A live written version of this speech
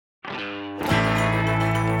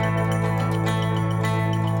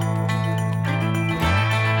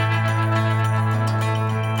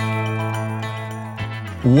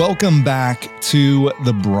Welcome back to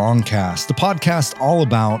the Broncast, the podcast all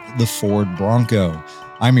about the Ford Bronco.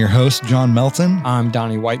 I'm your host, John Melton. I'm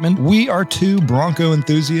Donnie Whiteman. We are two Bronco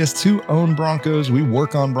enthusiasts who own Broncos. We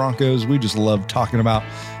work on Broncos. We just love talking about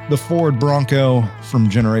the Ford Bronco from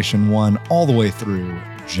Generation 1 all the way through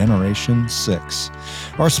Generation 6.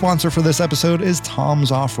 Our sponsor for this episode is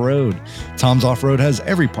Tom's Off-Road. Tom's Off-Road has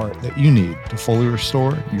every part that you need to fully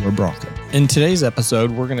restore your Bronco. In today's episode,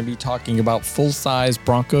 we're going to be talking about full-size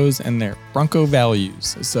Broncos and their Bronco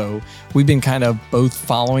values. So we've been kind of both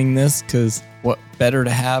following this because what better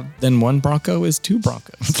to have than one Bronco is two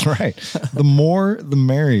Broncos. That's right. The more, the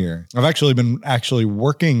merrier. I've actually been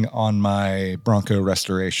working on my Bronco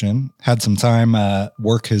restoration. Had some time.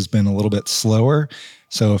 Work has been a little bit slower.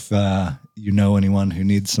 So if you know anyone who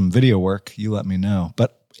needs some video work, you let me know.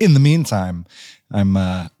 But in the meantime,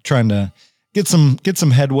 I'm trying to get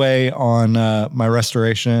some headway on my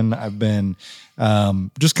restoration. I've been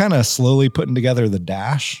just kind of slowly putting together the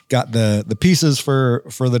dash. Got the pieces for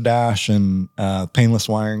the dash and painless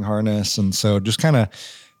wiring harness, and so just kind of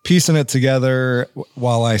piecing it together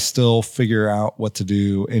while I still figure out what to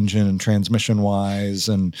do engine and transmission wise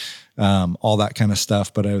and all that kind of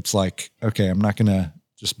stuff. But it's like, okay, I'm not gonna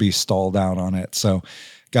just be stalled out on it. So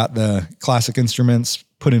got the classic instruments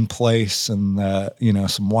put in place and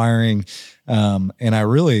some wiring. And I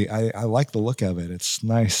like the look of it. It's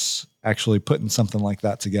nice actually putting something like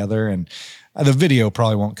that together. And the video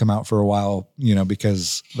probably won't come out for a while,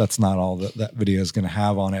 because that's not all that video is going to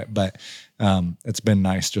have on it. But it's been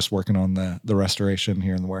nice just working on the restoration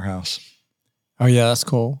here in the warehouse. Oh yeah, that's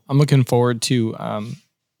cool. I'm looking forward to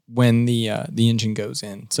when the engine goes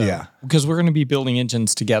in. So yeah, because we're going to be building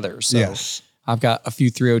engines together. So yes. I've got a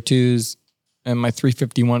few 302s and my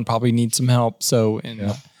 351 probably needs some help. So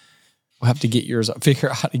we'll have to get yours up, figure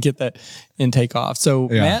out how to get that intake off. So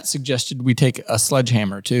Matt suggested we take a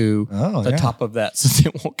sledgehammer to the top of that since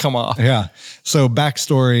it won't come off. Yeah. So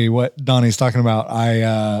backstory, what Donnie's talking about,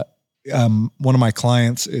 one of my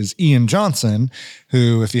clients is Ian Johnson,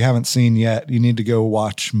 who, if you haven't seen yet, you need to go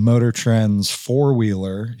watch Motor Trend's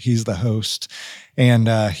 4-wheeler. He's the host. And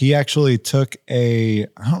he actually took a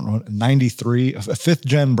 93, a 5th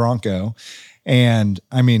gen Bronco. And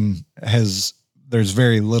I mean, there's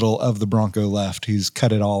very little of the Bronco left. He's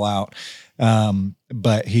cut it all out.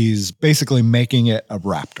 But he's basically making it a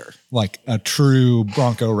Raptor, like a true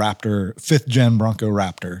Bronco Raptor, 5th gen Bronco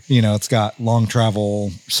Raptor. It's got long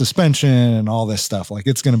travel suspension and all this stuff. Like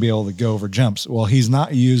it's going to be able to go over jumps. Well, he's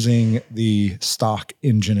not using the stock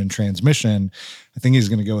engine and transmission. I think he's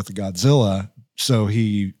going to go with the Godzilla. So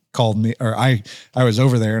he called me, or I was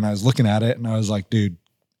over there and I was looking at it and I was like, dude,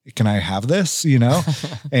 can I have this,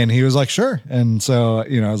 And he was like, sure. And so,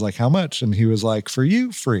 I was like, how much? And he was like, for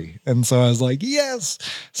you, free. And so I was like, yes.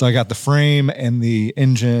 So I got the frame and the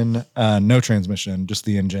engine, no transmission, just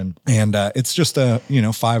the engine. And it's just a,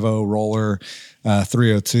 5.0 roller,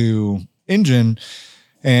 302 engine.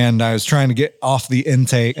 And I was trying to get off the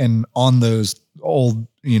intake, and on those old,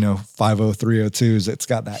 5.0 302s, it's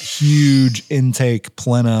got that huge intake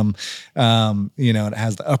plenum. It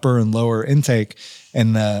has the upper and lower intake.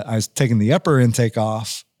 And I was taking the upper intake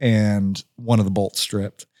off and one of the bolts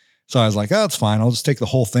stripped. So I was like, oh, it's fine. I'll just take the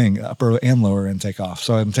whole thing, upper and lower intake off.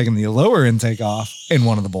 So I'm taking the lower intake off and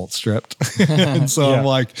one of the bolts stripped. And so I'm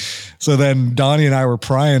like, so then Donnie and I were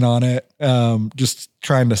prying on it, just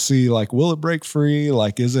trying to see, like, will it break free?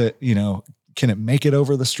 Like, is it, can it make it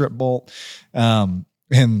over the strip bolt? And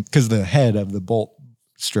because the head of the bolt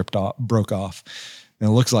broke off. And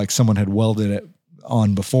it looks like someone had welded it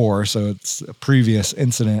on before. So it's a previous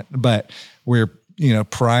incident, but we're,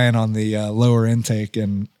 prying on the lower intake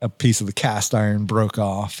and a piece of the cast iron broke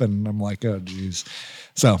off. And I'm like, oh geez.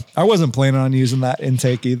 So I wasn't planning on using that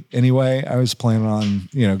intake anyway. I was planning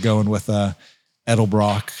on, going with a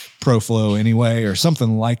Edelbrock ProFlow anyway, or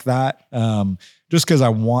something like that. Just because I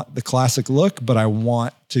want the classic look, but I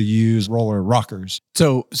want to use roller rockers.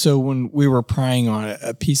 So when we were prying on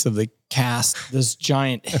a piece of the cast, this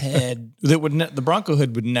giant head that the Bronco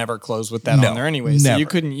hood would never close with that on there anyway. So you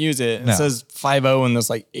couldn't use it. It says 5.0 in this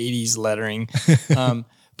like 80s lettering.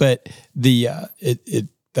 But the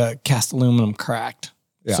cast aluminum cracked.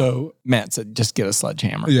 Yeah. So Matt said, just get a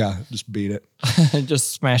sledgehammer. Yeah. Just beat it.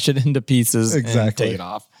 Just smash it into pieces and take it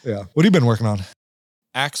off. Yeah. What have you been working on?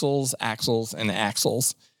 Axles, and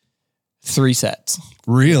axles. 3 sets.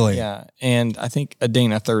 Really? Yeah. And I think a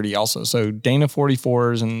Dana 30 also. So Dana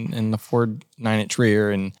 44s and the Ford 9-inch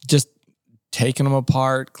rear, and just taking them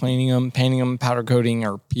apart, cleaning them, painting them, powder coating,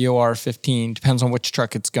 or POR 15, depends on which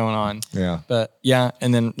truck it's going on. Yeah. But yeah.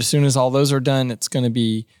 And then as soon as all those are done, it's going to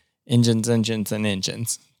be engines.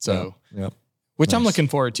 So yep. which I'm looking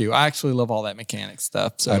forward to. I actually love all that mechanic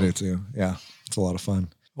stuff. So I do too. Yeah, it's a lot of fun.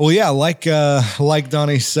 Well, yeah, like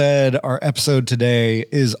Donnie said, our episode today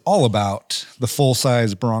is all about the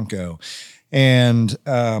full-size Bronco. And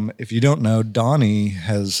if you don't know, Donnie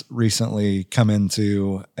has recently come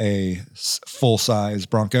into a full-size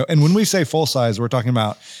Bronco. And when we say full-size, we're talking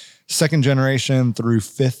about second generation through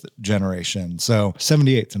fifth generation. So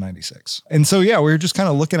 78 to 96. And so, yeah, we were just kind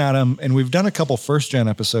of looking at them, and we've done a couple first gen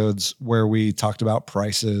episodes where we talked about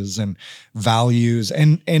prices and values.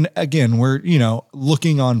 And again, we're,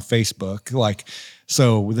 looking on Facebook,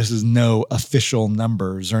 so this is no official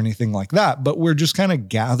numbers or anything like that, but we're just kind of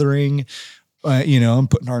gathering, and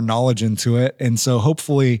putting our knowledge into it. And so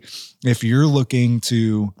hopefully if you're looking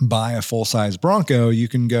to buy a full-size Bronco, you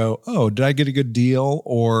can go, oh, did I get a good deal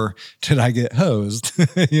or did I get hosed?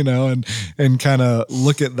 and kind of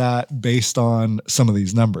look at that based on some of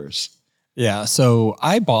these numbers. Yeah. So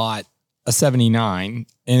I bought a 79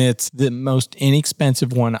 and it's the most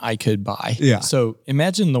inexpensive one I could buy. Yeah. So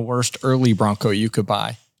imagine the worst early Bronco you could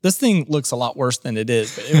buy. This thing looks a lot worse than it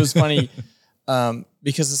is, but it was funny.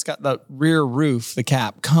 Because it's got the rear roof, the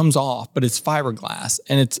cap comes off, but it's fiberglass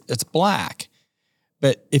and it's black.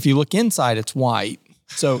 But if you look inside, it's white.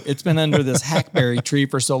 So it's been under this hackberry tree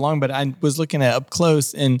for so long, but I was looking at it up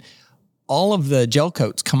close and all of the gel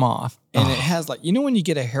coats come off. And it has when you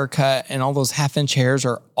get a haircut and all those 1/2-inch hairs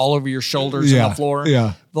are all over your shoulders and the floor.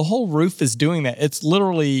 Yeah. The whole roof is doing that. It's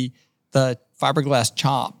literally the fiberglass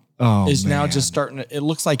chop. Is now just starting to, it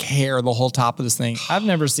looks like hair, the whole top of this thing. I've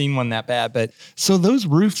never seen one that bad, but. So those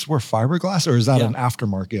roofs were fiberglass or is that an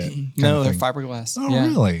aftermarket? No, they're fiberglass. Oh,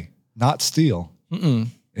 really? Not steel.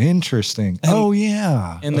 Interesting.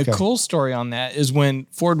 Yeah. And the cool story on that is when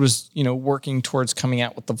Ford was, working towards coming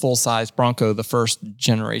out with the full-size Bronco, the first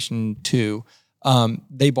generation 2,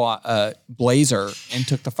 they bought a Blazer and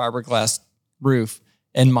took the fiberglass roof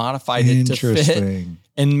and modified it to fit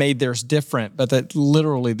and made theirs different. But that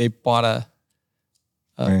literally they bought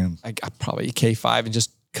probably a K5 and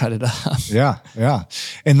just cut it up. Yeah. Yeah.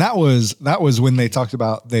 And that was when they talked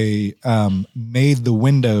about they made the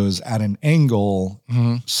windows at an angle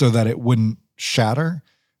so that it wouldn't shatter.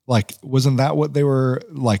 Wasn't that what they were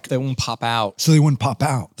like? They wouldn't pop out. So they wouldn't pop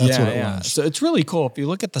out. That's what it was. So it's really cool. If you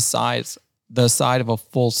look at the side of a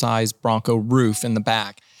full-size Bronco roof in the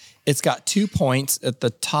back, it's got 2 points at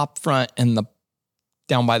the top front and the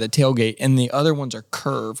down by the tailgate, and the other ones are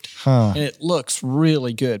curved. And it looks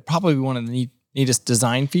really good. Probably one of the neatest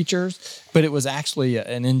design features, but it was actually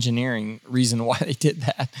an engineering reason why they did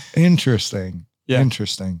that. Interesting. Yeah.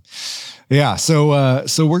 Interesting. Yeah. So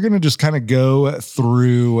we're going to just kind of go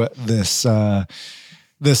through this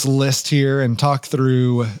list here and talk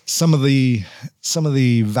through some of the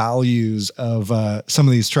values of some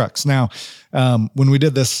of these trucks. Now, when we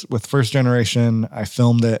did this with first generation, I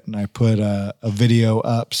filmed it and I put a video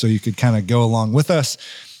up so you could kind of go along with us.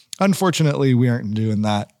 Unfortunately, we aren't doing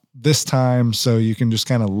that this time, so you can just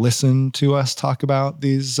kind of listen to us talk about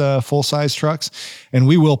these full-size trucks, and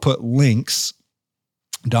we will put links.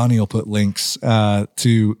 Donnie will put links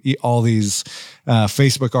to all these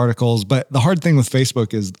Facebook articles. But the hard thing with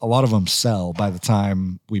Facebook is a lot of them sell by the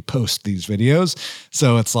time we post these videos.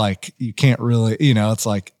 So it's like, you can't really, it's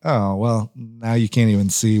like, oh, well, now you can't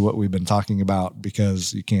even see what we've been talking about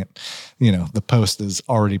because you can't, the post is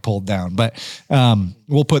already pulled down. But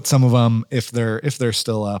we'll put some of them if they're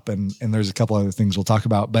still up, and there's a couple other things we'll talk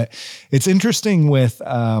about. But it's interesting with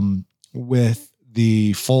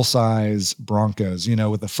the full-size Broncos,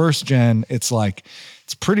 with the first gen, it's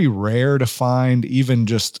pretty rare to find even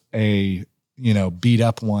just a, beat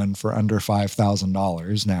up one for under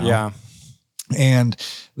 $5,000 now. Yeah. And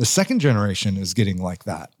the second generation is getting like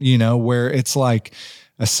that, where it's like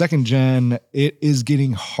a second gen, it is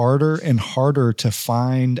getting harder and harder to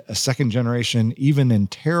find a second generation, even in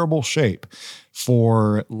terrible shape,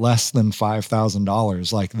 for less than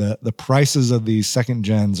 $5,000. Like the prices of these second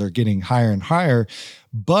gens are getting higher and higher.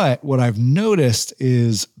 But what I've noticed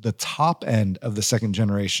is the top end of the second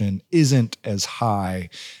generation isn't as high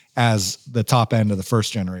as the top end of the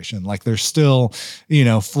first generation. Like they're still,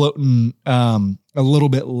 floating a little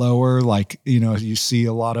bit lower. Like, you see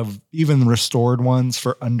a lot of even restored ones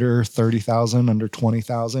for under 30,000, under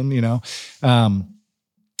 20,000,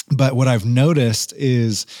 but what I've noticed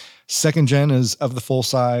is second gen is of the full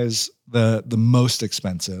size, the most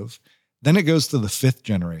expensive. Then it goes to the fifth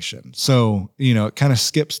generation. So, it kind of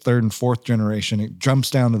skips third and fourth generation. It jumps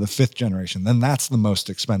down to the fifth generation. Then that's the most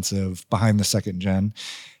expensive behind the second gen.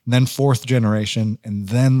 then 4th generation, and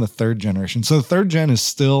then the 3rd generation. So the 3rd gen is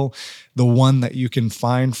still the one that you can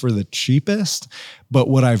find for the cheapest. But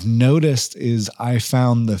what I've noticed is I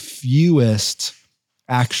found the fewest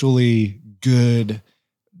actually good,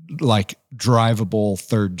 like drivable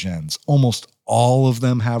 3rd gens. Almost all of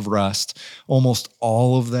them have rust. Almost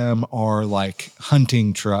all of them are like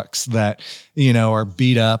hunting trucks that, are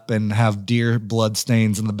beat up and have deer blood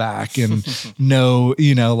stains in the back and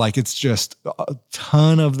like it's just a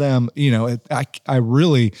ton of them. I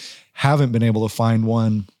really haven't been able to find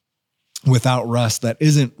one without rust that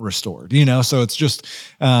isn't restored, so it's just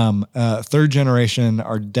 3rd generation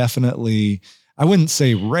are definitely, I wouldn't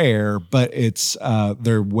say rare, but it's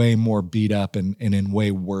they're way more beat up and in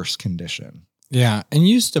way worse condition. Yeah. And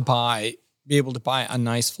you used to be able to buy a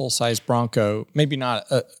nice full-size Bronco, maybe not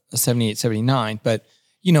a 78, 79, but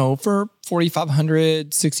for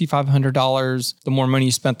 $4,500, $6,500, the more money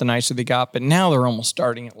you spent, the nicer they got. But now they're almost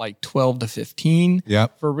starting at like 12 to 15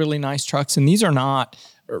 for really nice trucks. And these are not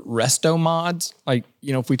resto mods. Like,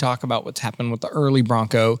 if we talk about what's happened with the early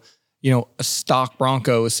Bronco, a stock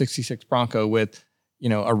Bronco, a 66 Bronco with,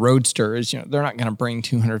 a Roadster is, they're not going to bring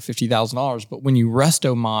 $250,000. But when you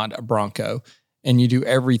resto mod a Bronco and you do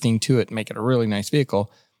everything to it and make it a really nice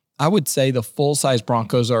vehicle, I would say the full-size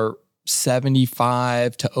Broncos are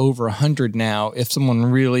 75 to over 100 now if someone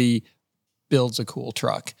really builds a cool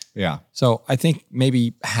truck. Yeah. So I think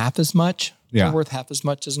maybe half as much. Yeah. They're worth half as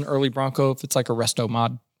much as an early Bronco if it's like a resto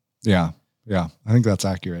mod. Yeah. Yeah, I think that's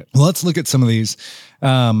accurate. Well, let's look at some of these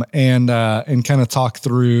and kind of talk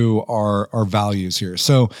through our values here.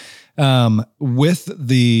 So with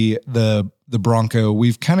the Bronco,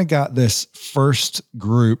 we've kind of got this first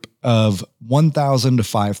group of $1,000 to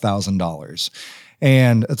 $5,000.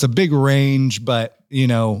 And it's a big range, but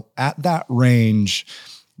at that range,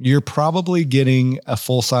 you're probably getting a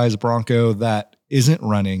full-size Bronco that isn't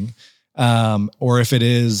running. Or if it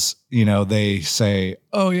is, they say,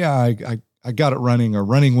 oh yeah, I got it running or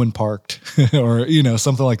running when parked or,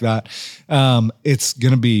 something like that. It's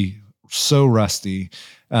going to be so rusty,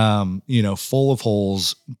 full of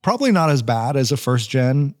holes, probably not as bad as a 1st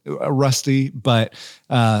gen rusty, but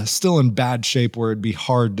still in bad shape where it'd be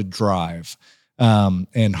hard to drive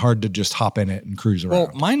and hard to just hop in it and cruise around.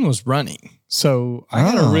 Well, mine was running. So I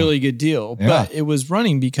got a really good deal, but it was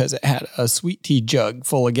running because it had a sweet tea jug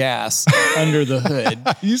full of gas under the hood.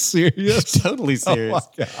 Are you serious? Totally serious.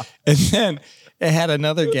 Oh, and then it had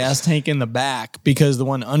another gas tank in the back because the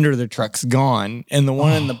one under the truck's gone. And the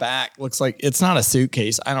one in the back looks like it's not a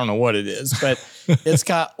suitcase. I don't know what it is, but it's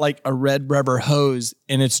got like a red rubber hose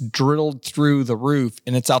and it's drilled through the roof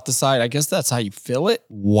and it's out the side. I guess that's how you fill it.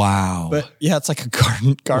 Wow. But yeah, it's like a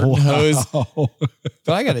garden hose.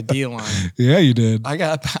 But I got a deal on it. Yeah, you did. I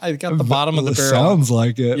got the bottom of the barrel. Sounds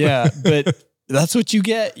like it. Yeah, but that's what you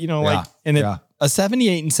get, a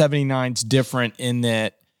 78 and 79 is different in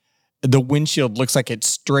that the windshield looks like it's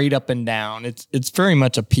straight up and down. It's very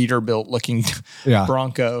much a Peterbilt looking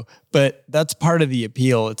Bronco, but that's part of the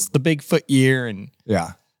appeal. It's the Bigfoot year and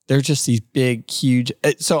they're just these big, huge.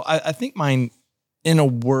 So I think mine, in a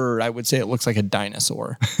word, I would say it looks like a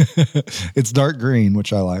dinosaur. It's dark green,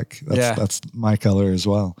 which I like. That's my color as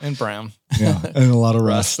well. And brown. Yeah. And a lot of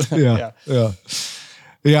rust. Yeah.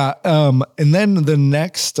 And then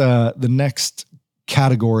the next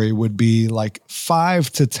category would be like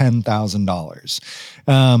 $5,000 to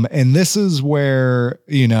 $10,000. And this is where,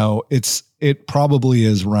 it probably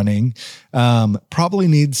is running, probably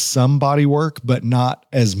needs some body work, but not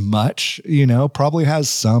as much, probably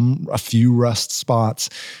has a few rust spots.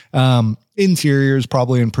 Interior is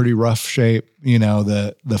probably in pretty rough shape.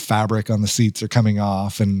 The fabric on the seats are coming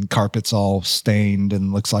off and carpet's all stained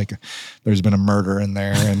and looks like there's been a murder in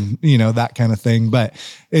there and, that kind of thing. But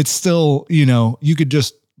it's still, you could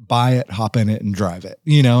just buy it, hop in it and drive it,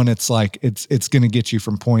 and it's like, it's going to get you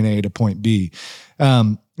from point A to point B.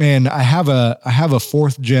 And I have a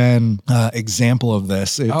 4th gen example of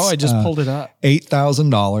this. I just pulled it up.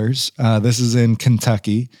 $8,000. This is in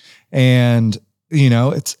Kentucky, and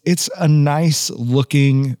it's a nice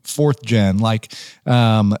looking 4th gen. Like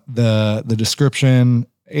the description,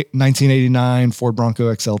 1989 Ford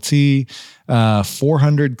Bronco XLT,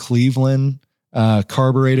 400 Cleveland,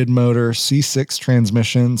 carbureted motor, C6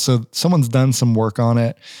 transmission. So someone's done some work on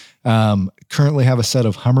it. Currently have a set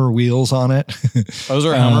of Hummer wheels on it. Those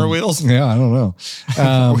are Hummer wheels? Yeah, I don't know.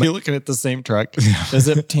 Are we looking at the same truck? Is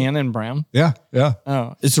it tan and brown? Yeah.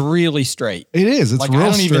 Oh, it's really straight. It is. It's real straight.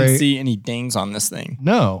 I don't even see any dings on this thing.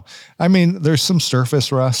 No. I mean, there's some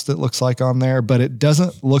surface rust it looks like on there, but it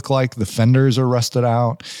doesn't look like the fenders are rusted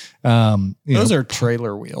out. Those are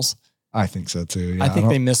trailer wheels. I think so too. Yeah, I think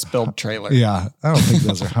they misspelled trailer. Yeah. I don't think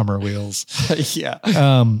those are Hummer wheels. Yeah.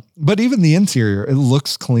 But even the interior, it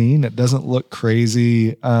looks clean. It doesn't look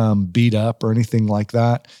crazy, beat up or anything like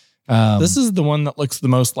that. This is the one that looks the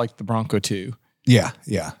most like the Bronco 2. Yeah.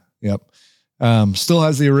 Yeah. Yep. Still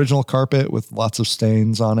has the original carpet with lots of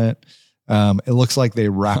stains on it. It looks like they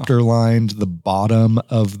Raptor lined the bottom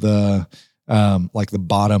of the, like the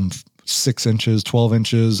bottom 6 inches, 12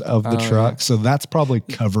 inches of the truck. Yeah. So that's probably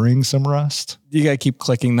covering some rust. You got to keep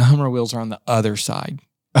clicking. The Hummer wheels are on the other side.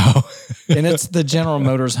 Oh, and it's the General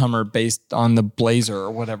Motors Hummer based on the Blazer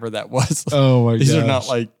or whatever that was. Oh my god. These are not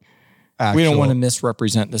like, actual. We don't want to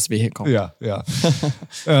misrepresent this vehicle. Yeah. Yeah.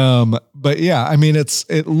 But yeah, I mean,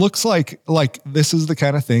 it looks like this is the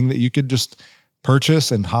kind of thing that you could just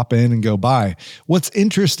purchase and hop in and go buy. What's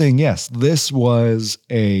interesting, yes, this was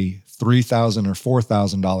a $3,000 or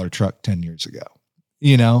 $4,000 truck 10 years ago.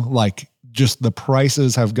 You know, like just the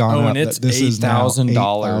prices have gone up. And it's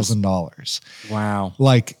 $8,000. Wow.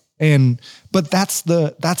 Like, but that's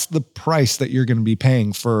the price that you're going to be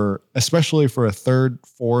paying for, especially for a third,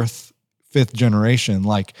 fourth, fifth generation.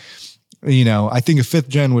 Like, you know, I think a fifth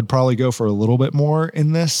gen would probably go for a little bit more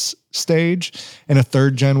in this stage, and a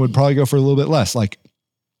third gen would probably go for a little bit less. Like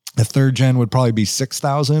a third gen would probably be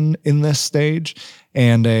 6,000 in this stage,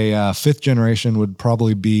 and a fifth generation would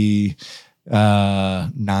probably be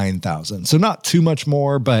 9,000. So not too much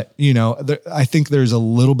more, but you know, I think there's a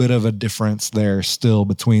little bit of a difference there still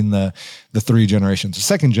between the three generations. The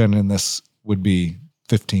second gen in this would be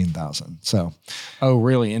 15,000. So, oh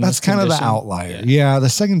really? That's kind of the outlier. Yeah. The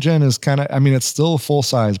second gen is kind of, I mean, it's still full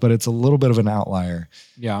size, but it's a little bit of an outlier.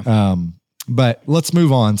 Yeah. But let's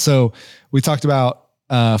move on. So we talked about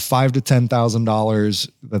 $5,000 to $10,000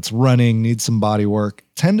 that's running, needs some body work.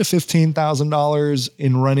 $10,000 to $15,000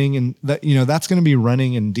 in running, and that, you know, that's going to be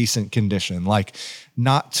running in decent condition. Like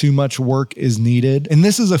not too much work is needed. And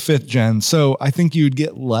this is a fifth gen, so I think you'd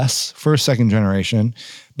get less for a second generation.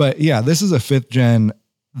 But yeah, this is a fifth gen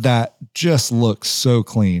that just looks so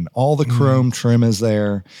clean. All the chrome trim is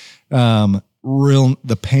there. The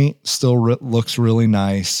paint still looks really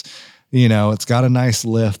nice. You know, it's got a nice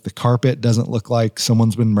lift. The carpet doesn't look like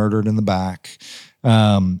someone's been murdered in the back. You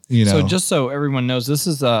know, so just so everyone knows, this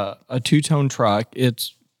is a two-tone truck.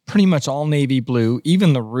 It's pretty much all navy blue.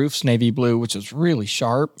 Even the roof's navy blue, which is really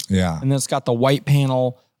sharp. Yeah. And then it's got the white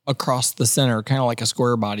panel across the center, kind of like a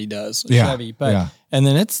square body does. Chevy. But and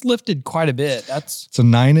then it's lifted quite a bit. It's a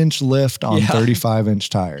 9-inch lift on 35-inch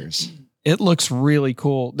tires. It looks really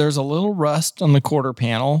cool. There's a little rust on the quarter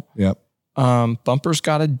panel. Yep. Bumper's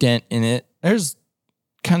got a dent in it. There's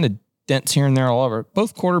kind of dents here and there all over.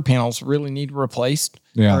 Both quarter panels really need replaced,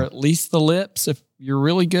 or at least the lips. If you're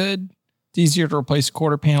really good, it's easier to replace a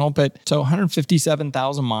quarter panel. But so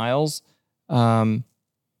 157,000 miles. And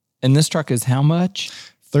this truck is how much?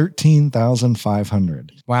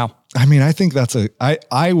 13,500. Wow. I mean, I think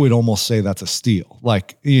I would almost say that's a steal.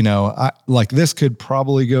 Like, you know, like this could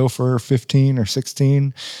probably go for 15 or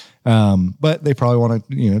 16. But they probably want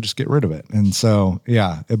to, you know, just get rid of it. And so,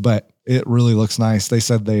 yeah, but it really looks nice. They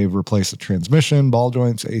said they've replaced the transmission, ball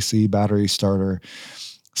joints, AC, battery, starter.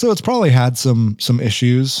 So it's probably had some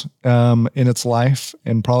issues, in its life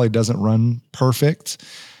and probably doesn't run perfect.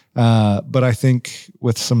 But I think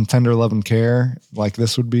with some tender love and care, like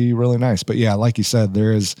this would be really nice. But yeah, like you said,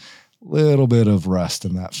 there is a little bit of rust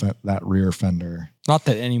in that rear fender. Not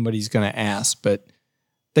that anybody's going to ask, but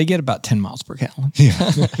they get about 10 miles per gallon. Yeah.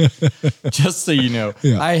 Just so you know,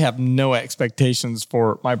 I have no expectations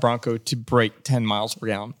for my Bronco to break 10 miles per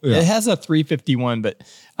gallon. Yeah. It has a 351, but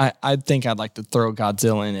I think I'd like to throw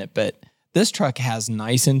Godzilla in it. But this truck has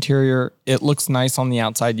nice interior. It looks nice on the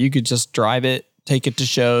outside. You could just drive it, take it to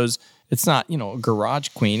shows. It's not, you know, a garage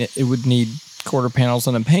queen. It would need quarter panels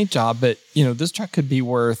and a paint job. But, you know, this truck could be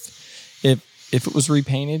worth, if it was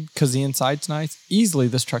repainted because the inside's nice, easily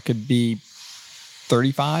this truck could be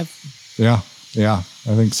 35. Yeah.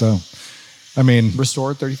 I think so. I mean,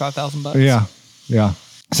 restored $35,000. Yeah.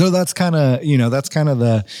 So that's kind of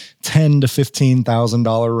the $10,000 to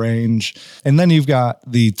 $15,000 range. And then you've got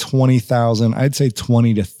the 20,000, I'd say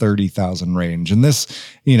 20 to 30,000 range. And this,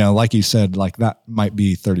 you know, like you said, like that might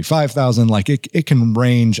be 35,000. Like it can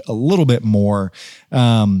range a little bit more.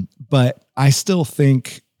 But I still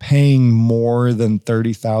think paying more than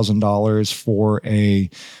 $30,000 for a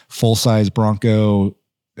full-size Bronco,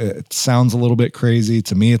 it sounds a little bit crazy.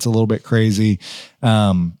 To me, it's a little bit crazy.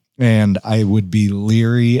 And I would be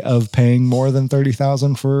leery of paying more than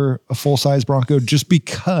 $30,000 for a full-size Bronco, just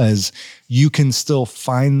because you can still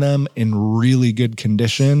find them in really good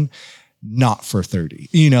condition, not for 30,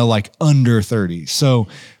 you know, like under 30. So,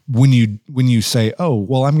 when you say, oh,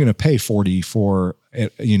 well, I'm going to pay 40 for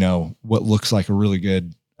it, what looks like a really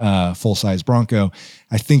good full size Bronco,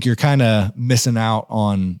 I think you're kind of missing out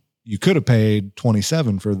on, you could have paid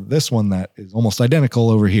 27 for this one that is almost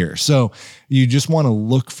identical over here. So you just want to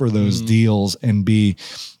look for those deals and be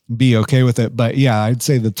okay with it. But yeah, I'd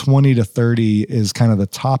say the 20 to 30 is kind of the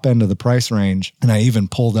top end of the price range. And I even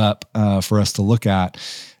pulled up for us to look at,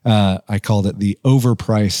 I called it the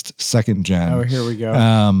overpriced second gen. Oh, here we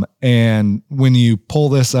go. And when you pull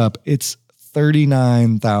this up, it's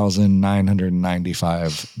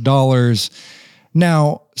 $39,995.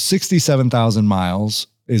 Now, 67,000 miles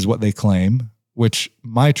is what they claim, which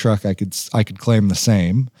my truck, I could claim the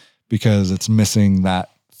same because it's missing that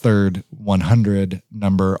third 100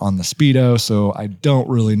 number on the speedo. So I don't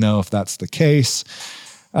really know if that's the case.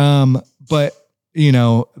 But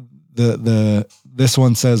this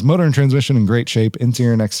one says motor and transmission in great shape,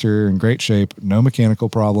 interior and exterior in great shape, no mechanical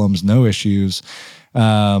problems, no issues.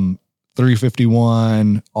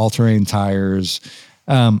 351 all-terrain tires.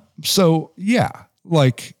 So yeah,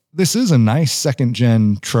 like this is a nice second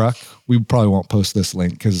gen truck. We probably won't post this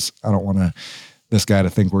link because I don't want this guy to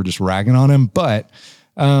think we're just ragging on him. But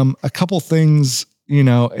a couple things,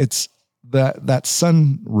 it's that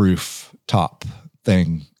sunroof top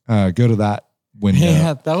thing. Go to that window.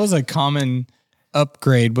 Yeah, that was a common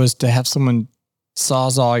upgrade, was to have someone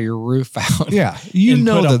sawzall your roof out. Yeah,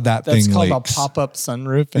 that thing that's called leaks. A pop-up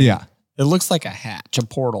sunroof. And yeah, it looks like a hatch, a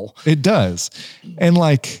portal. It does, and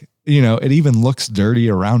it even looks dirty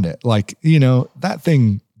around it. That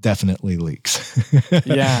thing definitely leaks.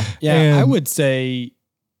 Yeah. And I would say,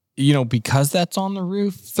 because that's on the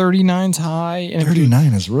roof, 39's high. And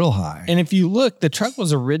 39 is real high. And if you look, the truck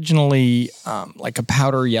was originally like a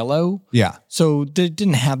powder yellow. Yeah. So it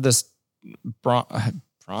didn't have this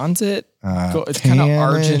bronze it. It's kind of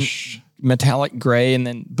argent, metallic gray.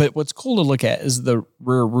 But what's cool to look at is the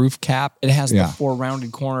rear roof cap. It has the 4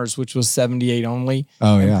 rounded corners, which was 78 only.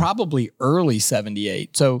 Oh, and probably early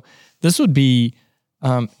 78. So this would be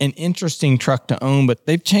an interesting truck to own, but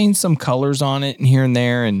they've changed some colors on it and here and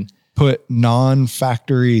there, and put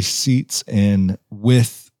non-factory seats in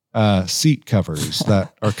with seat covers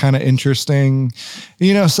that are kind of interesting,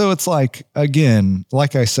 so it's again,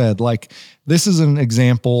 like I said, this is an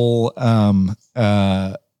example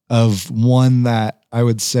of one that I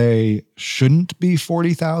would say shouldn't be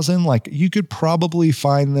 40,000. You could probably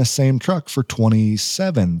find the same truck for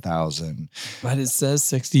 27,000. But it says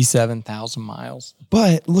 67,000 miles.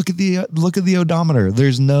 But look at the odometer.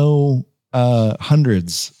 There's no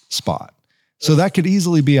hundreds spot. So that could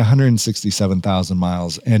easily be 167,000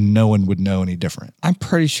 miles and no one would know any different. I'm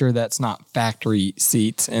pretty sure that's not factory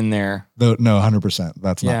seats in there. No, 100%.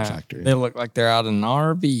 That's not factory. They look like they're out in an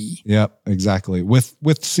RV. Yep, exactly.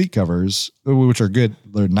 With seat covers, which are good.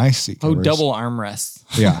 They're nice seat covers. Oh, double armrests.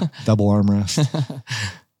 Yeah, double armrest.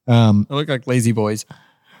 They look like lazy boys.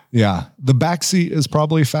 Yeah. The back seat is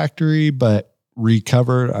probably factory, but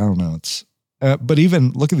recovered. I don't know. But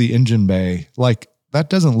even look at the engine bay. That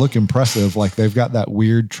doesn't look impressive. They've got that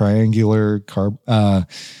weird triangular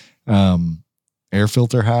air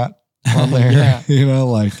filter hat on there.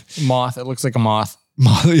 Yeah. Moth. It looks like a moth.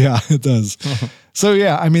 Yeah, it does. So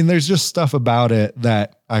yeah, I mean, there's just stuff about it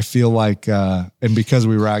that I feel like, and because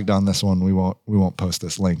we ragged on this one, we won't post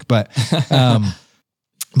this link, but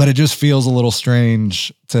it just feels a little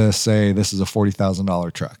strange to say this is a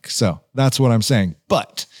 $40,000 truck. So that's what I'm saying.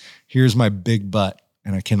 But here's my big but,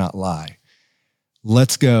 and I cannot lie.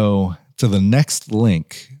 Let's go to the next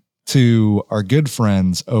link to our good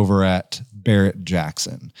friends over at Barrett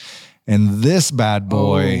Jackson. And this bad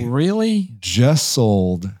boy really just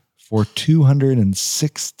sold for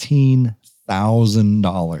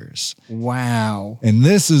 $216,000. Wow. And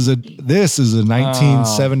this is a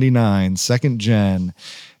 1979 second gen.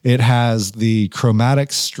 It has the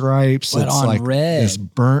chromatic stripes. But it's red. This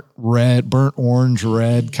burnt orange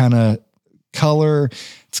red kind of color.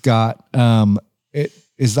 It's got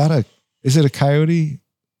is it a Coyote?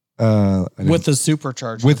 With the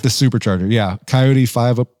supercharger. With the supercharger, yeah. Coyote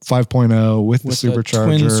 5.0 with the supercharger.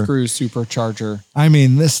 Twin screw supercharger. I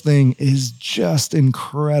mean, this thing is just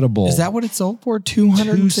incredible. Is that what it sold for?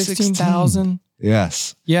 216,000?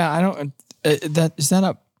 Yes. Yeah, I don't. That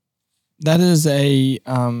is a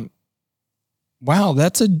wow.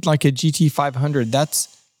 That's like a GT500.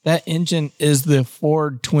 That engine is the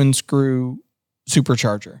Ford twin screw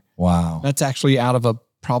supercharger. Wow. That's actually out of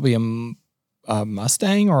probably a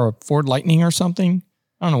Mustang or a Ford Lightning or something.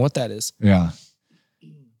 I don't know what that is. Yeah.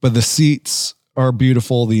 But the seats are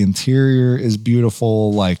beautiful. The interior is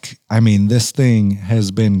beautiful. This thing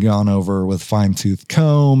has been gone over with fine tooth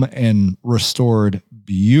comb and restored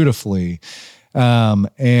beautifully.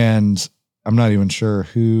 And I'm not even sure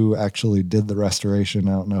who actually did the restoration.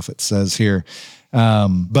 I don't know if it says here.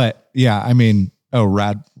 But yeah, I mean,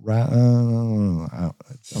 Rad Fabs.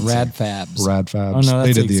 Oh no,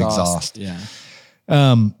 they did the exhaust. Yeah.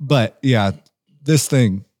 But yeah, this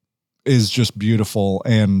thing is just beautiful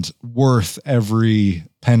and worth every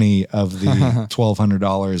penny of the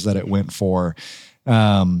 $1,200 that it went for.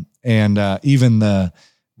 And even the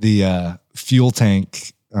fuel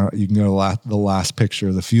tank, you can go to the last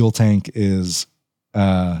picture. The fuel tank is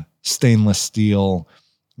stainless steel.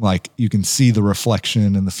 Like you can see the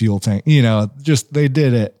reflection in the fuel tank, just, they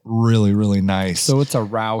did it really, really nice. So it's a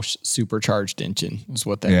Roush supercharged engine is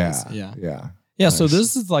what that is. Yeah. Yeah. Yeah. Nice. So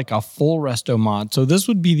this is like a full resto mod. So this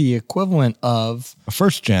would be the equivalent of a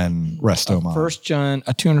first gen resto mod. First gen,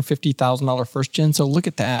 a $250,000 first gen. So look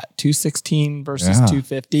at that, 216 versus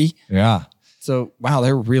 250. Yeah. So, wow,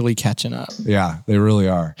 they're really catching up. Yeah, they really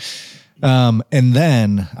are. And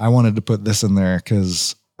then I wanted to put this in there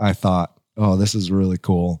because I thought, oh, this is really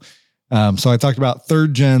cool. So I talked about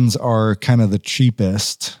third gens are kind of the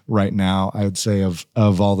cheapest right now, I would say, of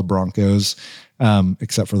all the Broncos,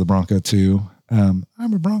 except for the Bronco 2. I'm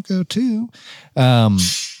a Bronco too.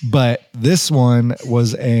 But this one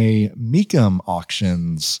was a Mecum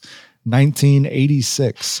Auctions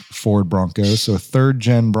 1986 Ford Bronco. So third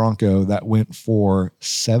gen Bronco that went for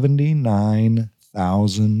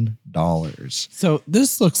 $79,000. So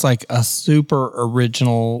this looks like a super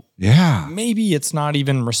original. Yeah. Maybe it's not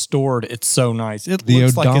even restored. It's so nice. The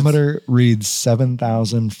odometer reads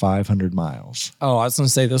 7,500 miles. Oh, I was going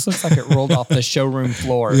to say, this looks like it rolled off the showroom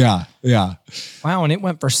floor. Yeah. Yeah. Wow. And it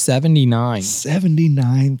went for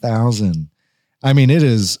 79,000. I mean, it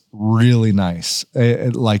is really nice.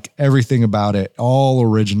 Like everything about it, all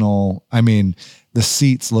original. I mean, the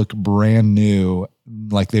seats look brand new,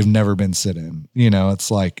 like they've never been sit in. It's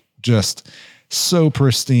like just so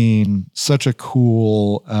pristine, such a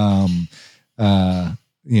cool,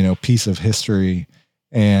 piece of history.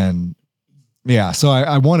 And yeah, so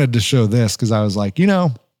I wanted to show this because I was like,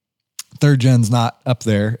 third gen's not up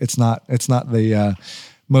there. It's not the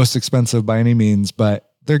most expensive by any means, but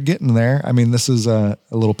they're getting there. I mean, this is a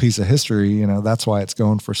little piece of history, that's why it's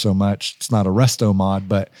going for so much. It's not a resto mod,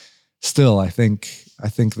 but still, I think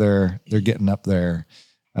they're getting up there.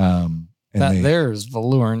 There's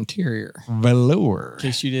velour interior. Velour. In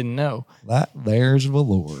case you didn't know. There's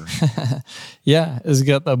velour. Yeah. It's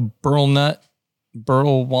got the burl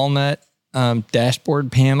walnut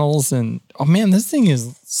dashboard panels. And oh man, this thing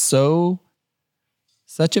is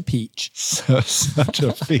such a peach. Such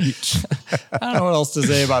a peach. I don't know what else to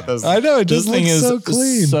say about this. I know, it just looks is so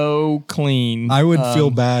clean. So clean. I would feel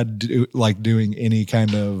bad doing any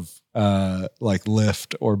kind of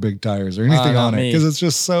lift or big tires or anything on it because it's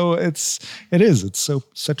just it's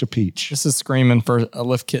such a peach. This is screaming for a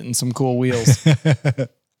lift kit and some cool wheels.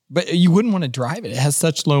 But you wouldn't want to drive it. It has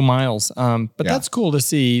such low miles. But that's cool to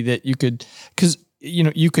see that you could, because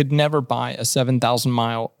you could never buy a 7,000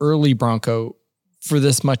 mile early Bronco for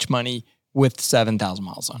this much money with 7,000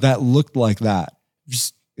 miles on it. That looked like that.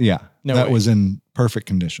 That was in perfect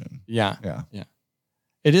condition. Yeah.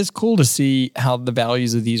 It is cool to see how the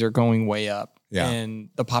values of these are going way up and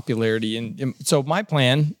the popularity. And so my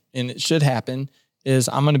plan, and it should happen, is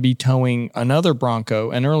I'm going to be towing another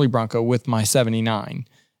Bronco, an early Bronco with my 79.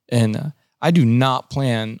 And I do not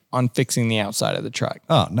plan on fixing the outside of the truck.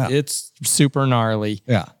 Oh, no. It's super gnarly.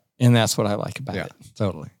 Yeah. And that's what I like about it.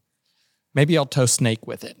 Totally. Maybe I'll tow Snake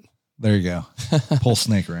with it. There you go. Pull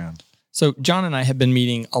Snake around. So John and I have been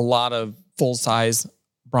meeting a lot of full-size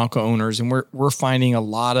Bronco owners, and we're finding a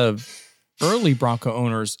lot of early Bronco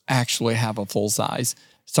owners actually have a full size.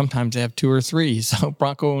 Sometimes they have 2 or 3. So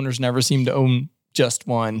Bronco owners never seem to own just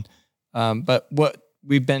one. But what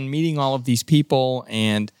we've been meeting all of these people,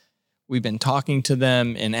 and we've been talking to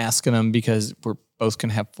them and asking them, because we're both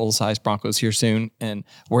going to have full-size Broncos here soon. And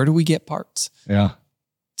where do we get parts? Yeah.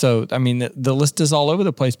 So, I mean, the list is all over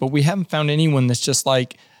the place, but we haven't found anyone that's just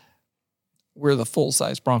like, we're the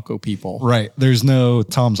full-size Bronco people. Right. There's no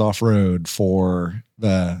Tom's Off-Road for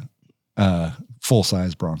the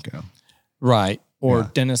full-size Bronco. Right. Or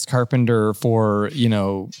Dennis Carpenter for,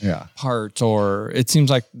 parts, or it seems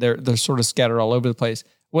like they're sort of scattered all over the place.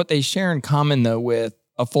 What they share in common, though, with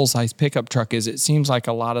a full-size pickup truck is it seems like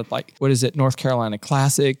a lot of North Carolina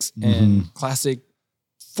Classics and Classic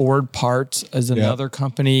Ford Parts as another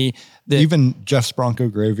company. Even Jeff's Bronco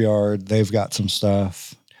Graveyard, they've got some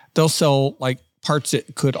stuff. They'll sell parts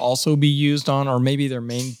that could also be used on, or maybe their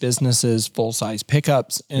main business is full-size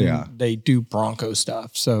pickups and they do Bronco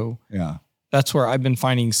stuff. So That's where I've been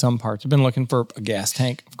finding some parts. I've been looking for a gas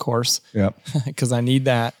tank, of course. Yep. Because I need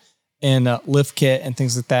that, and a lift kit and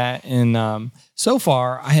things like that. And so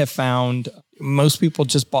far, I have found most people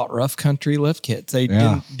just bought rough country lift kits. They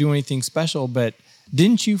didn't do anything special, but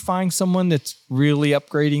didn't you find someone that's really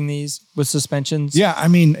upgrading these with suspensions? Yeah. I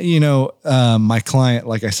mean, my client,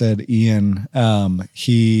 like I said, Ian,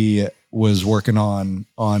 he was working on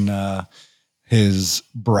his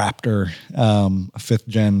Raptor, a 5th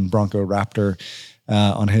gen Bronco Raptor,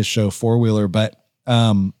 on his show 4-wheeler. But,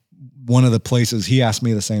 one of the places he asked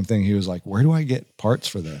me the same thing. He was like, where do I get parts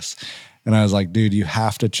for this? And I was like, dude, you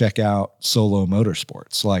have to check out Solo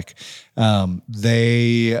Motorsports. Like,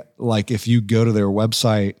 if you go to their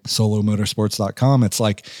website, solomotorsports.com, it's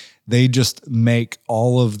like, they just make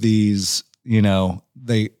all of these,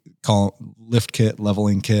 they call it lift kit,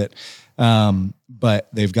 leveling kit. But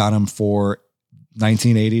they've got them for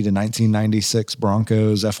 1980 to 1996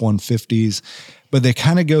 Broncos, F-150s, but they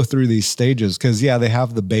kind of go through these stages. Cause they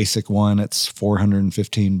have the basic one. It's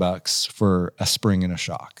 $415 for a spring and a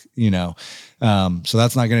shock, so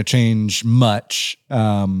that's not going to change much.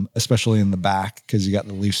 Especially in the back, cause you got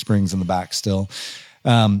the leaf springs in the back still.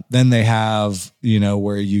 Then they have,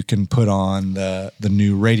 where you can put on the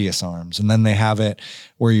new radius arms, and then they have it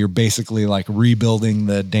where you're basically like rebuilding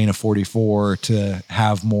the Dana 44 to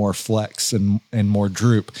have more flex and more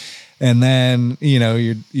droop. And then,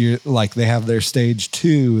 you're like, they have their stage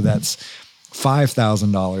 2, that's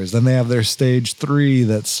 $5,000. Then they have their stage 3,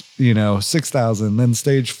 that's, $6,000. Then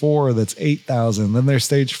stage 4, that's $8,000. Then their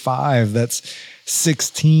stage 5, that's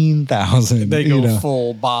 $16,000. They go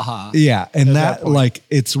full Baja. Yeah. And that like,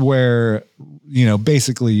 it's where,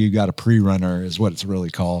 basically you got a pre-runner is what it's really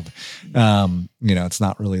called. It's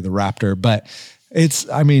not really the Raptor, but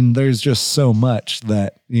there's just so much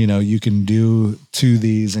that, you can do to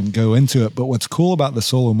these and go into it. But what's cool about the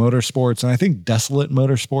Solo Motorsports, and I think Desolate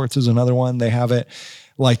Motorsports is another one, they have it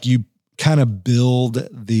like you kind of build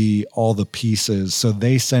all the pieces. So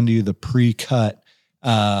they send you the pre-cut,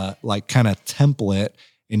 like kind of template,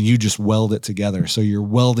 and you just weld it together. So you're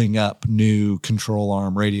welding up new control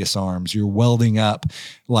arm, radius arms. You're welding up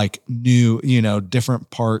like new,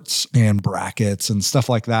 different parts and brackets and stuff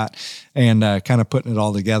like that, and kind of putting it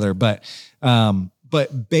all together. But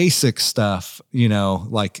basic stuff,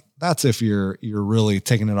 like that's if you're really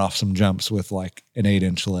taking it off some jumps with like an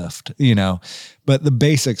 8-inch lift, but the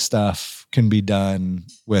basic stuff can be done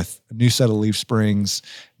with a new set of leaf springs,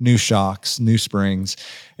 new shocks, new springs,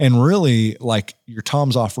 and really like your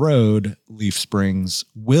Tom's Off-Road leaf springs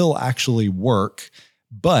will actually work.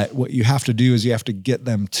 But what you have to do is you have to get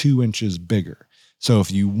them 2 inches bigger. So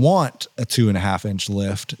if you want a 2.5-inch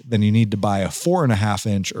lift, then you need to buy a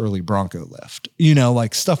 4.5-inch early Bronco lift,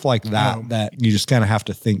 like stuff like that, that you just kind of have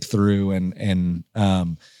to think through and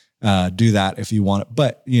do that if you want it.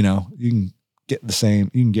 But, you can get you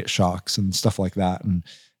can get shocks and stuff like that. And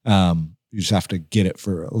you just have to get it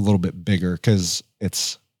for a little bit bigger because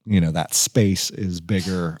it's, that space is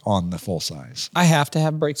bigger on the full size. I have to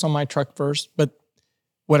have brakes on my truck first, but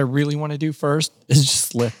what I really want to do first is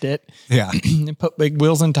just lift it. Yeah. And put big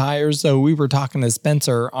wheels and tires. So we were talking to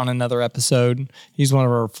Spencer on another episode. He's one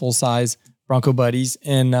of our full-size Bronco buddies.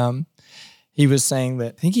 And he was saying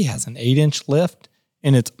that I think he has an 8-inch lift,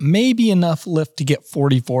 and it's maybe enough lift to get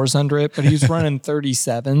 44s under it, but he's running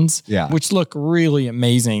 37s, which look really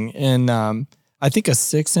amazing. And I think a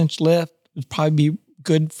 6-inch lift would probably be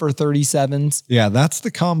good for 37s. Yeah, that's the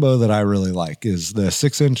combo that I really like is the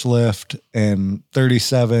 6-inch lift and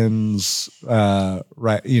 37s,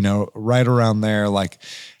 right around there. Like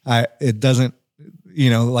it doesn't,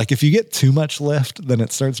 like if you get too much lift, then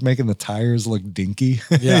it starts making the tires look dinky.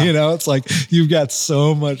 Yeah. It's like you've got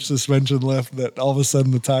so much suspension lift that all of a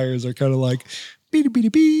sudden the tires are kind of like beady.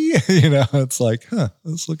 It's like,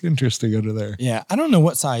 this look interesting under there. Yeah. I don't know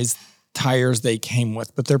what size tires they came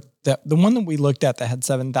with, but the one that we looked at that had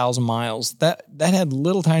 7,000 miles, that had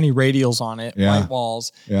little tiny radials on it, white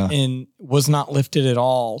walls, and was not lifted at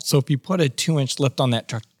all. So if you put a 2-inch lift on that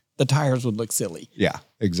truck, the tires would look silly. Yeah,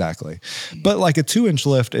 exactly. But like a 2-inch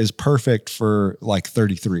lift is perfect for like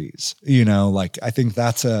 33s. Like I think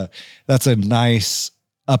that's a nice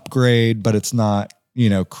upgrade, but it's not,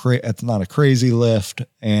 it's not a crazy lift,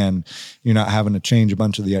 and you're not having to change a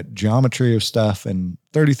bunch of the geometry of stuff. And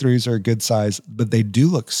 33s are a good size, but they do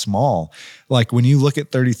look small. Like when you look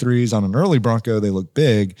at 33s on an early Bronco, they look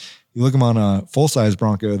big. You look them on a full size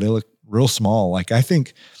Bronco, they look real small. Like I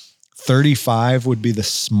think 35 would be the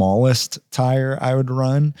smallest tire I would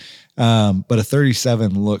run. But a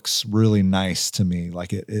 37 looks really nice to me.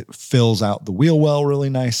 Like it fills out the wheel well really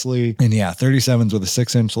nicely. And yeah, 37s with a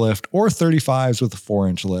 6-inch lift or 35s with a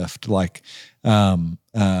 4-inch lift. Like,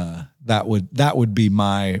 that would be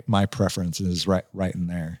my preferences right in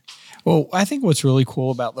there. Well, I think what's really cool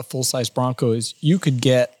about the full-size Bronco is you could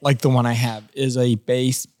get, like the one I have is a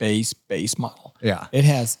base model. Yeah.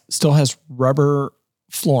 It still has rubber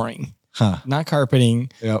flooring, not carpeting.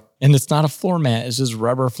 Yep. And it's not a floor mat. It's just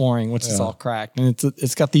rubber flooring, which is all cracked. And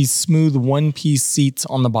it's got these smooth one-piece seats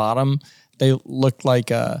on the bottom. They look like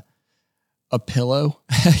a pillow.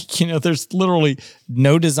 There's literally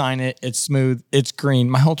no design in it. It's smooth. It's green.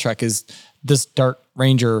 My whole truck is this dark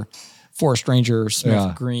Forest Ranger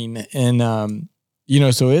Smith green. And,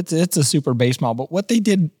 so it's a super base model. But what they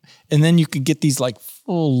did, and then you could get these like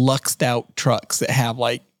full luxed out trucks that have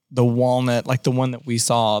like the walnut, like the one that we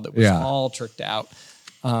saw that was all tricked out.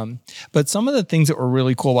 But some of the things that were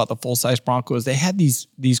really cool about the full-size Bronco is they had these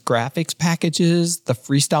graphics packages, the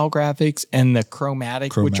freestyle graphics and the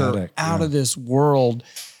chromatic which are out of this world.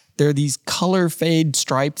 They're these color fade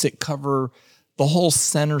stripes that cover the whole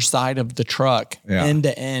center side of the truck end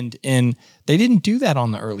to end. And they didn't do that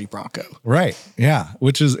on the early Bronco. Right. Yeah.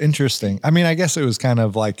 Which is interesting. I mean, I guess it was kind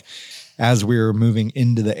of like, as we were moving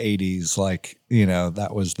into the 80s, like, that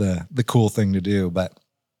was the cool thing to do. But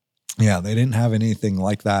yeah, they didn't have anything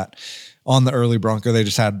like that on the early Bronco. They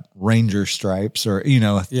just had Ranger stripes or,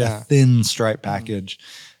 a thin stripe package.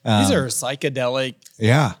 These are psychedelic.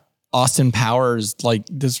 Yeah. Austin Powers, like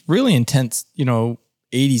this really intense,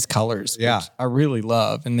 80s colors, which I really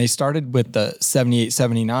love. And they started with the 78,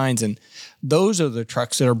 79s. And those are the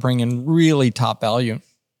trucks that are bringing really top value.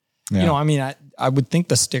 Yeah. I would think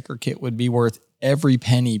the sticker kit would be worth every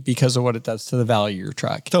penny because of what it does to the value of your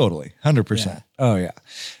truck. Totally. 100%. Yeah. Oh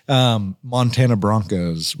yeah. Montana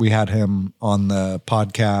Broncos. We had him on the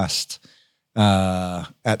podcast,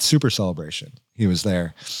 at Super Celebration. He was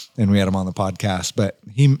there and we had him on the podcast, but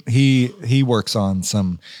he works on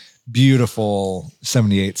some beautiful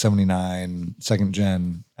 78, 79 second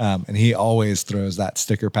gen. And he always throws that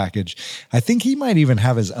sticker package. I think he might even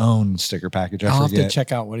have his own sticker package. I'll have to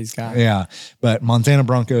check out what he's got. Yeah. But Montana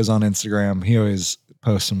Broncos on Instagram, he always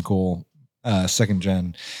posts some cool, second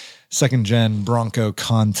gen Bronco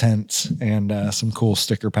content and, some cool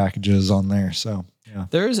sticker packages on there. So yeah.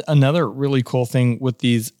 There's another really cool thing with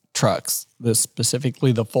these trucks,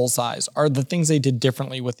 specifically the full size, are the things they did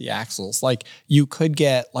differently with the axles. Like you could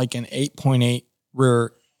get like an 8.8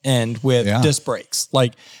 rear end with disc brakes.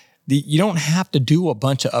 Like you don't have to do a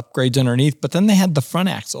bunch of upgrades underneath, but then they had the front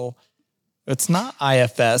axle. It's not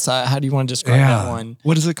IFS. How do you want to describe that one?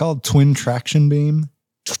 What is it called? Twin traction beam?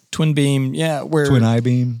 Twin beam. Yeah. Twin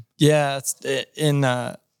I-beam. Yeah. It's in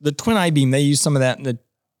the twin I-beam. They use some of that in the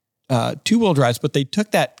two-wheel drives, but they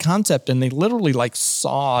took that concept and they literally like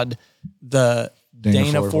sawed the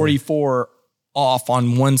Dana 44 off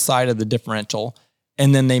on one side of the differential,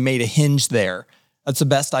 and then they made a hinge there. That's the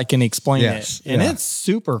best I can explain it. And it's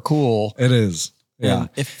super cool. It is. Yeah.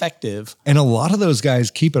 Effective. And a lot of those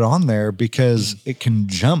guys keep it on there because it can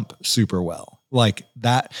jump super well. Like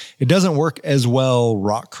that, it doesn't work as well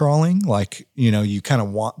rock crawling. Like, you kind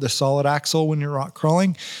of want the solid axle when you're rock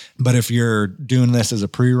crawling, but if you're doing this as a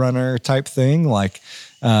pre-runner type thing, like,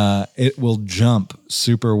 it will jump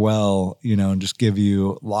super well, and just give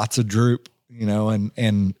you lots of droop,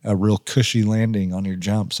 and a real cushy landing on your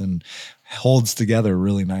jumps and holds together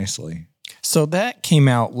really nicely. So that came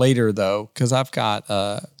out later though, because I've got,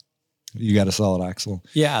 you got a solid axle.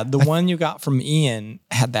 Yeah. The one you got from Ian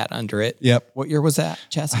had that under it. Yep. What year was that,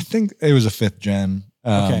 chassis? I think it was a 5th gen.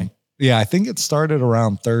 Okay. Yeah. I think it started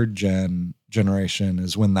around 3rd generation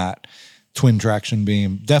is when that twin traction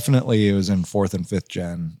beam, definitely it was in 4th and 5th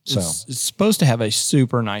gen. So it's supposed to have a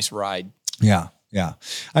super nice ride. Yeah. Yeah.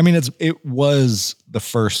 I mean, it was the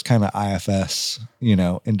first kind of IFS,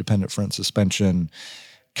 independent front suspension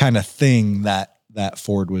kind of thing that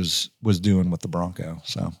Ford was doing with the Bronco.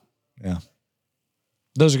 So yeah.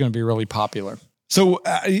 Those are going to be really popular. So,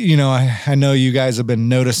 I know you guys have been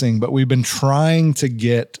noticing, but we've been trying to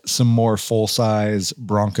get some more full-size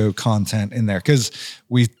Bronco content in there because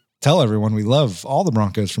we tell everyone we love all the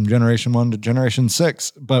Broncos from Generation 1 to Generation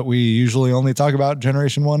 6, but we usually only talk about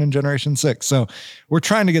Generation 1 and Generation 6. So we're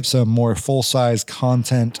trying to get some more full-size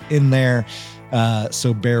content in there.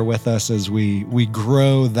 So bear with us as we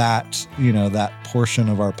grow that, that portion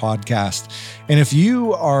of our podcast. And if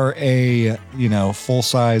you are a,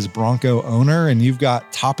 full-size Bronco owner and you've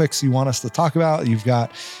got topics you want us to talk about, you've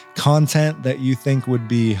got content that you think would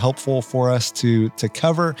be helpful for us to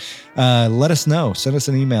cover, let us know. Send us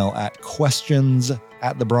an email at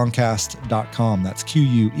questions@thebroncast.com. That's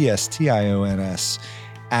questions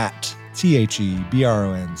at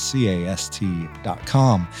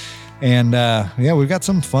thebroncast.com. And we've got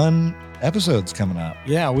some fun episodes coming up.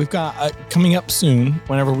 Yeah, we've got coming up soon,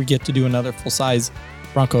 whenever we get to do another full-size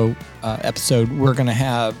Bronco episode, we're going to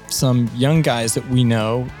have some young guys that we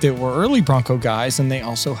know that were early Bronco guys, and they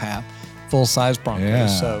also have full-size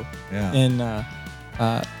Broncos. And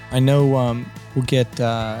I know we'll get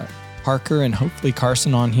Parker and hopefully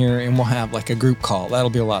Carson on here, and we'll have like a group call. That'll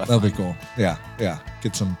be a lot of fun. That'll be cool. Yeah.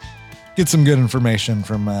 Get some good information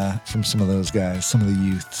from some of those guys, some of the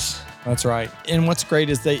youths. That's right. And what's great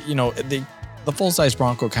is that, the full-size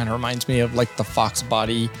Bronco kind of reminds me of like the Fox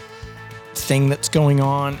body thing that's going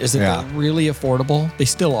on, is that they're really affordable. They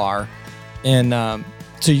still are. And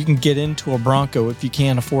so you can get into a Bronco. If you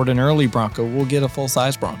can't afford an early Bronco, we'll get a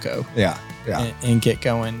full-size Bronco. And get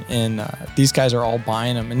going. And these guys are all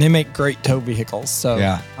buying them, and they make great tow vehicles. So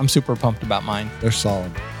I'm super pumped about mine. They're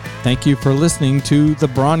solid. Thank you for listening to The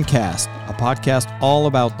Broncast, a podcast all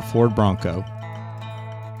about the Ford Bronco.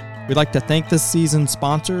 We'd like to thank this season's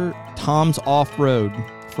sponsor, Tom's Off-Road,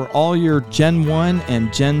 for all your Gen 1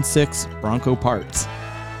 and Gen 6 Bronco parts.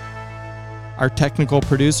 Our technical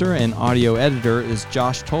producer and audio editor is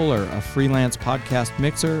Josh Toller, a freelance podcast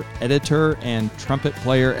mixer, editor, and trumpet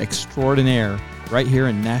player extraordinaire right here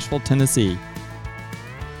in Nashville, Tennessee.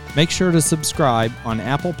 Make sure to subscribe on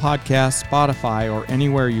Apple Podcasts, Spotify, or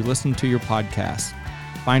anywhere you listen to your podcasts.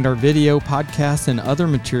 Find our video, podcasts, and other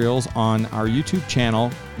materials on our YouTube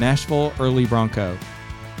channel, Nashville Early Bronco.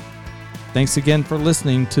 Thanks again for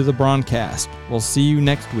listening to the Broncast. We'll see you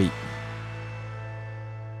next week.